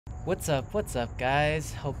What's up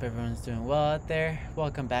guys? Hope everyone's doing well out there.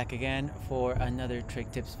 Welcome back again for another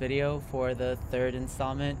trick tips video. For the third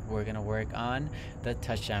installment, we're gonna work on the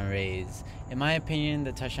touchdown raise. In my opinion,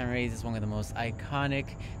 the touchdown raise is one of the most iconic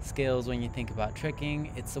skills when you think about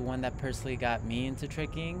tricking. It's the one that personally got me into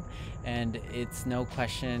tricking, and it's no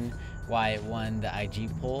question why it won the IG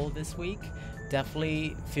poll this week.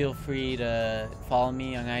 Definitely feel free to follow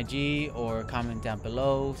me on IG or comment down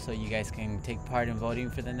below so you guys can take part in voting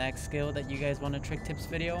for the next skill that you guys want a trick tips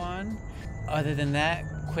video on. Other than that,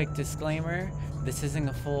 quick disclaimer, this isn't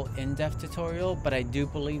a full in-depth tutorial, but I do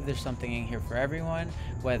believe there's something in here for everyone,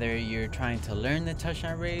 whether you're trying to learn the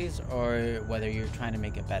touchdown raise or whether you're trying to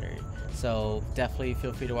make it better. So definitely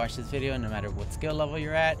feel free to watch this video no matter what skill level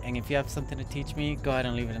you're at, and if you have something to teach me, go ahead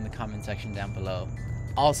and leave it in the comment section down below.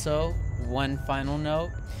 Also, one final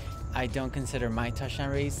note, I don't consider my touchdown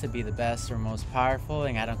raise to be the best or most powerful,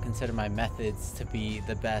 and I don't consider my methods to be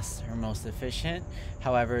the best or most efficient.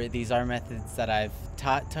 However, these are methods that I've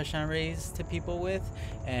taught touchdown raise to people with,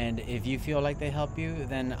 and if you feel like they help you,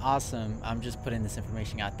 then awesome. I'm just putting this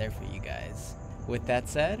information out there for you guys. With that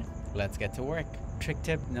said, let's get to work. Trick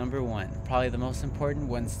tip number one, probably the most important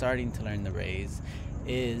when starting to learn the raise,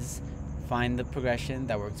 is find the progression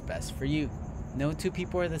that works best for you. No two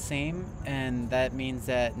people are the same, and that means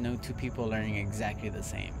that no two people are learning exactly the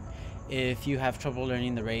same. If you have trouble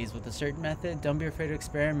learning the raise with a certain method, don't be afraid to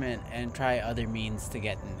experiment and try other means to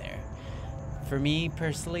get in there. For me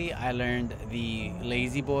personally, I learned the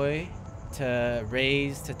Laziboy to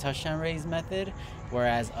raise to touchdown raise method,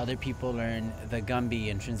 whereas other people learn the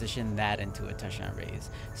Gumbi and transition that into a touchdown raise.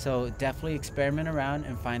 So definitely experiment around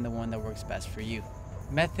and find the one that works best for you.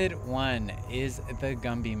 Method 1 is the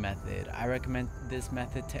Gumbi method. I recommend this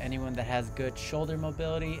method to anyone that has good shoulder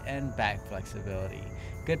mobility and back flexibility.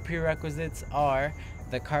 Good prerequisites are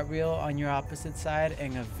the cartwheel on your opposite side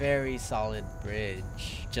and a very solid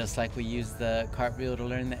bridge. Just like we use the cartwheel to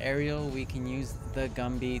learn the aerial, we can use the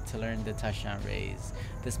Gumbi to learn the touchdown raise.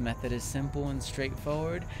 This method is simple and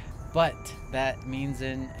straightforward, but that means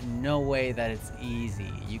in no way that it's easy.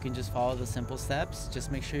 You can just follow the simple steps.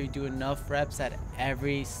 Just make sure you do enough reps at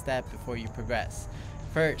every step before you progress.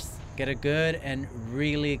 First, get a good and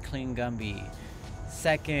really clean Gumbi.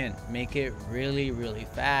 Second, make it really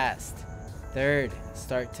fast. Third,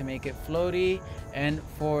 start to make it floaty. And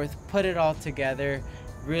fourth, put it all together.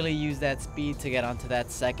 Really use that speed to get onto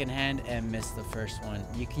that second hand and miss the first one.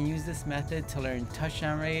 You can use this method to learn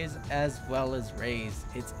touchdown raise as well as raise.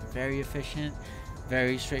 It's very efficient,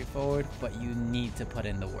 very straightforward, but you need to put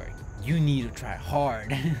in the work. You need to try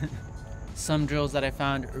hard. Some drills that I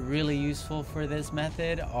found really useful for this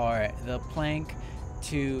method are the plank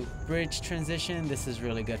to bridge transition. This is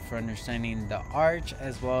really good for understanding the arch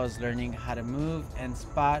as well as learning how to move and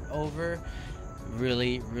spot over.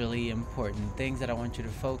 Really important things that I want you to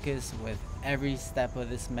focus with every step of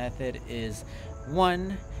this method is: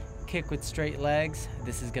 1, kick with straight legs.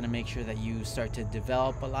 This is going to make sure that you start to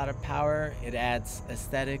develop a lot of power. It adds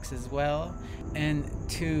aesthetics as well. And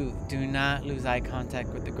 2, do not lose eye contact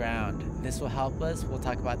with the ground. This will help us. We'll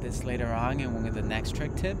talk about this later on in one of the next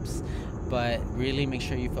trick tips, but really make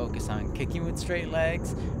sure you focus on kicking with straight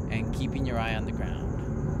legs and keeping your eye on the ground.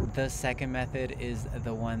 The second method is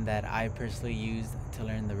the one that I personally used to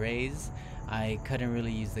learn the raise. I couldn't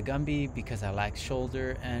really use the Gumbi because I lack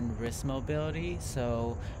shoulder and wrist mobility,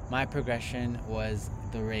 so my progression was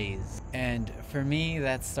the raise. And for me,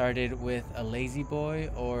 that started with a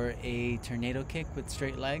Laziboy or a tornado kick with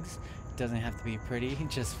straight legs. It doesn't have to be pretty,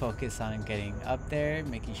 just focus on getting up there,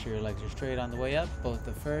 making sure your legs are straight on the way up, both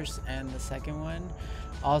the first and the second one.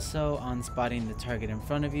 Also on spotting the target in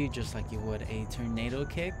front of you, just like you would a tornado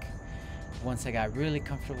kick. Once I got really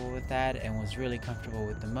comfortable with that and was really comfortable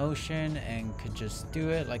with the motion and could just do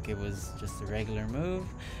it like it was just a regular move,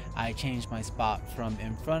 I changed my spot from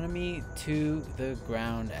in front of me to the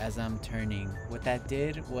ground as I'm turning. What that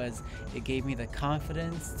did was it gave me the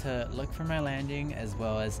confidence to look for my landing as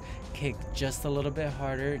well as kick just a little bit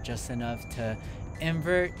harder, just enough to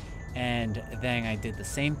invert. And then I did the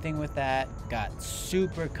same thing with that, got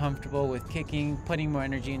super comfortable with kicking, putting more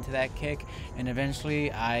energy into that kick, and eventually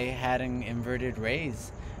I had an inverted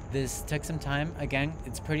raise. This took some time. Again,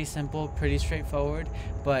 it's pretty simple, pretty straightforward,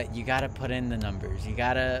 but you gotta put in the numbers. You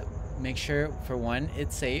gotta make sure, for 1,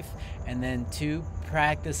 it's safe, and then 2,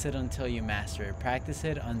 practice it until you master it. Practice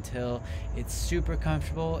it until it's super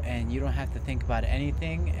comfortable and you don't have to think about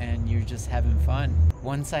anything and you're just having fun.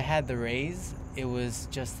 Once I had the raise, it was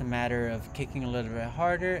just a matter of kicking a little bit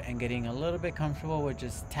harder and getting a little bit comfortable with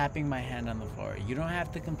just tapping my hand on the floor. You don't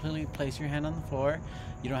have to completely place your hand on the floor.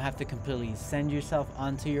 You don't have to completely send yourself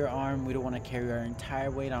onto your arm. We don't want to carry our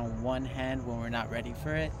entire weight on one hand when we're not ready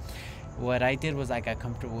for it. What I did was I got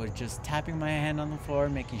comfortable with just tapping my hand on the floor,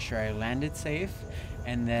 making sure I landed safe,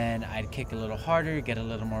 and then I'd kick a little harder, get a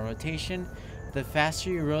little more rotation. The faster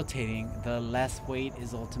you're rotating, the less weight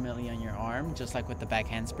is ultimately on your arm, just like with the back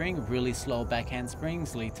handspring. Really slow back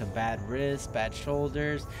handsprings lead to bad wrists, bad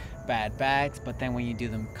shoulders, bad backs, but then when you do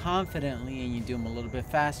them confidently and you do them a little bit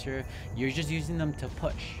faster, you're just using them to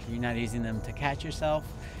push. You're not using them to catch yourself.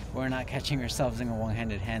 We're not catching ourselves in a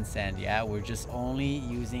one-handed handstand, yeah? We're just only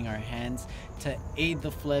using our hands to aid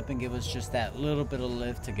the flip and give us just that little bit of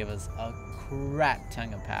lift to give us a crap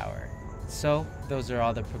ton of power. So those are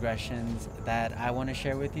all the progressions that I want to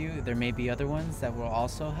share with you. There may be other ones that will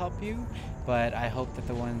also help you, but I hope that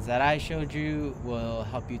the ones that I showed you will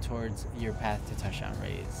help you towards your path to touchdown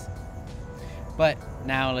raise. But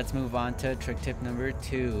now let's move on to trick tip number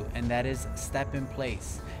 2, and that is step in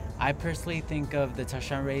place. I personally think of the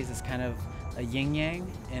touchdown raise as kind of a yin yang,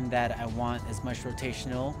 in that I want as much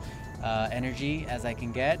rotational energy as I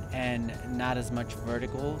can get and not as much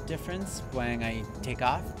vertical difference when I take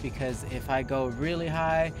off, because if I go really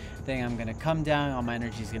high, then I'm going to come down, all my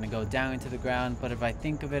energy is going to go down into the ground. But if I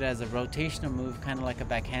think of it as a rotational move, kind of like a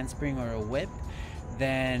back handspring or a whip,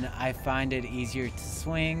 then I find it easier to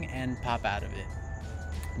swing and pop out of it.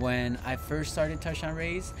 When I first started touchdown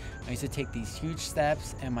raise, I used to take these huge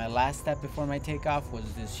steps, and my last step before my takeoff was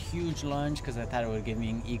this huge lunge because I thought it would give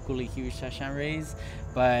me an equally huge touchdown raise,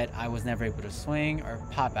 but I was never able to swing or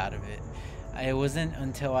pop out of it. It wasn't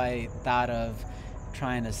until I thought of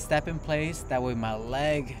trying to step in place, that way my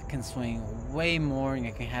leg can swing way more and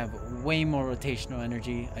I can have way more rotational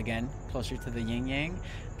energy, again closer to the yin yang,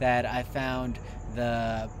 that I found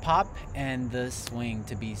the pop and the swing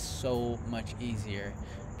to be so much easier.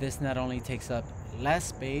 This not only takes up less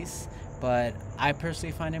space, but I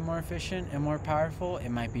personally find it more efficient and more powerful. It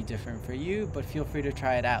might be different for you, but feel free to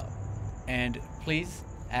try it out. And please,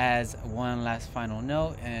 as one last final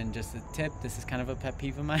note and just a tip, this is kind of a pet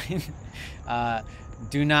peeve of mine,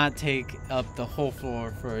 do not take up the whole floor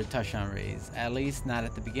for a touchdown raise, at least not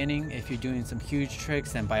at the beginning. If you're doing some huge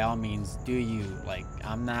tricks, then by all means do you. Like,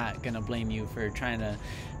 I'm not gonna blame you for trying to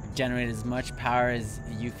generate as much power as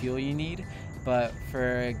you feel you need, but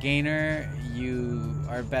for a gainer, you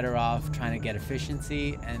are better off trying to get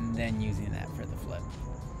efficiency and then using that for the flip.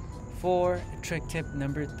 For trick tip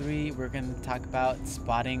number 3, we're going to talk about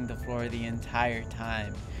spotting the floor the entire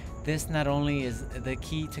time. This not only is the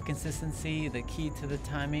key to consistency, the key to the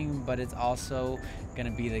timing, but it's also going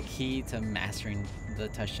to be the key to mastering the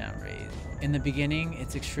touchdown raise. In the beginning,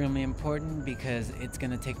 it's extremely important because it's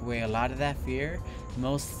going to take away a lot of that fear.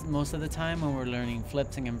 Most of the time when we're learning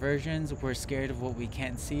flips and inversions, we're scared of what we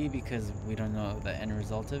can't see because we don't know the end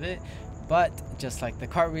result of it. But just like the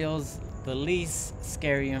cartwheels, the least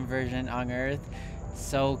scary inversion on earth,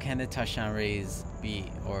 so can the touchdown raise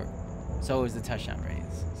be, or so is the touchdown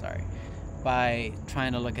raise, sorry. By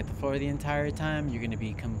trying to look at the floor the entire time, you're going to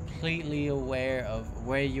be completely aware of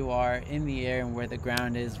where you are in the air and where the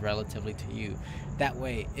ground is relatively to you. That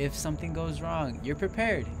way, if something goes wrong, you're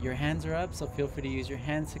prepared. Your hands are up, so feel free to use your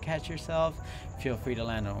hands to catch yourself. Feel free to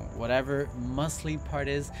land on whatever muscly part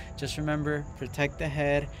is. Just remember, protect the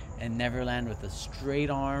head and never land with a straight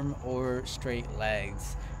arm or straight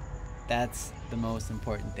legs. That's the most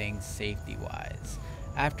important thing safety-wise.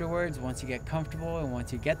 Afterwards, once you get comfortable and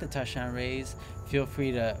once you get the touchdown raise, feel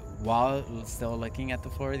free to, while still looking at the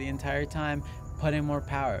floor the entire time, put in more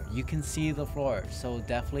power. You can see the floor, so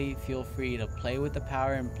definitely feel free to play with the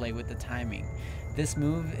power and play with the timing. This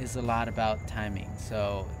move is a lot about timing,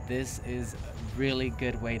 so this is a really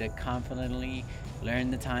good way to confidently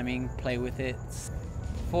learn the timing, play with it.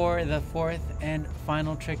 For the 4th and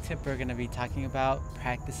final trick tip, we're going to be talking about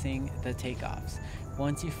practicing the takeoffs.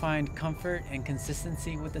 Once you find comfort and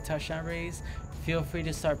consistency with the touchdown raise, feel free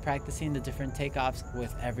to start practicing the different takeoffs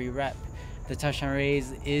with every rep. The touchdown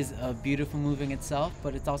raise is a beautiful move in itself,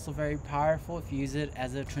 but it's also very powerful if you use it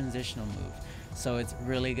as a transitional move. So it's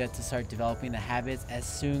really good to start developing the habits as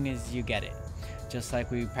soon as you get it. Just like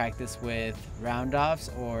we practice with round-offs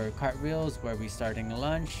or cartwheels, where we starting a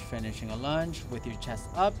lunge, finishing a lunge with your chest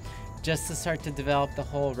up, just to start to develop the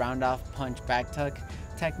whole round-off punch back tuck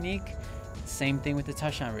technique. Same thing with the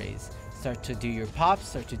touchdown raise. Start to do your pops,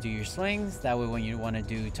 start to do your swings. That way when you want to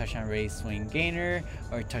do touchdown raise swing gainer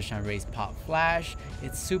or touchdown raise pop flash,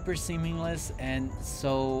 it's super seamless and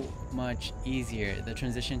so much easier. The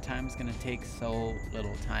transition time is going to take so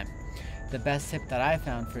little time. the best tip that I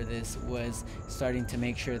found for this was starting to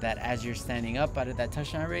make sure that as you're standing up out of that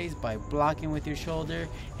touchdown raise, by blocking with your shoulder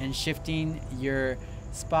and shifting your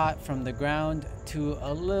spot from the ground to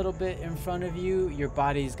a little bit in front of you, your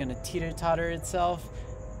body is going to teeter-totter itself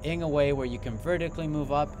in a way where you can vertically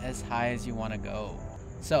move up as high as you want to go.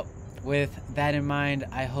 So with that in mind,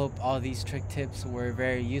 I hope all these trick tips were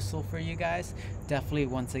very useful for you guys. Definitely,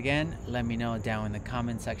 once again, let me know down in the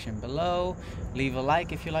comment section below. Leave a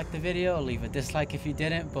like if you liked the video, leave a dislike if you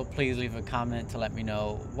didn't, but please leave a comment to let me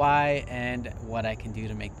know why and what I can do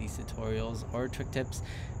to make these tutorials or trick tips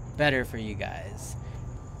better for you guys.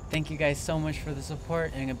 Thank you guys so much for the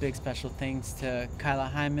support, and a big special thanks to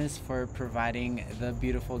Kyla Hymas for providing the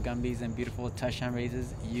beautiful Gumbis and beautiful touchdown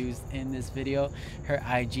raises used in this video. Her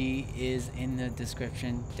IG is in the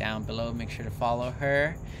description down below. Make sure to follow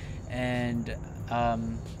her. And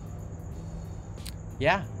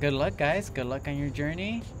yeah, good luck guys. Good luck on your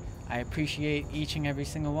journey. I appreciate each and every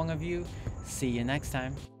single one of you. See you next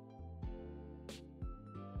time.